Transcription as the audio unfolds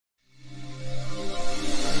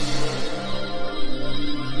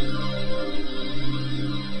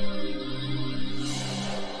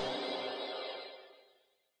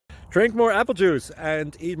Drink more apple juice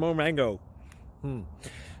and eat more mango.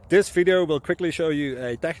 This video will quickly show you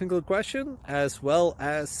a technical question as well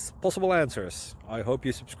as possible answers. I hope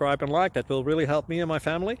you subscribe and like, that will really help me and my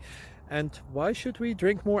family. And why should we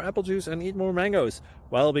drink more apple juice and eat more mangoes?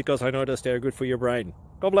 Well, because I noticed they're good for your brain.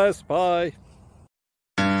 God bless, bye!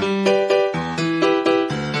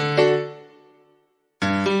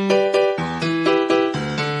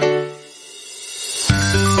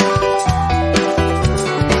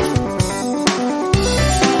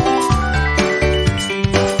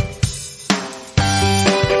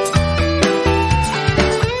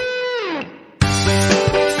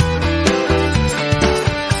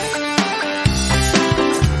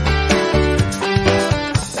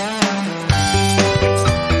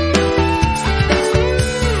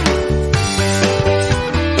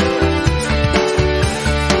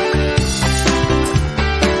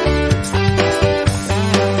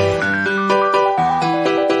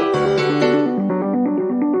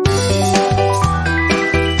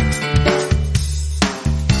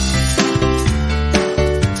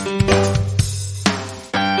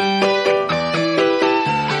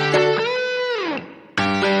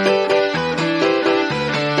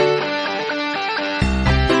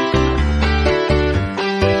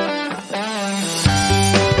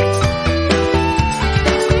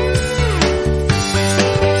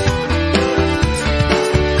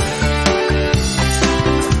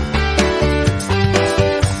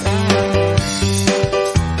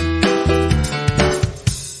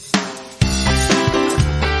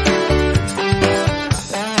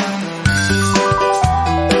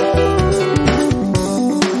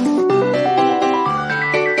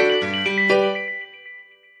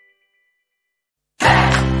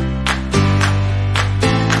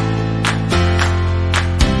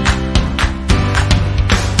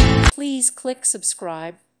 Please click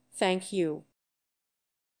subscribe. Thank you.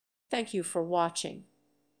 Thank you for watching.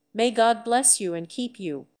 May God bless you and keep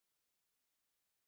you.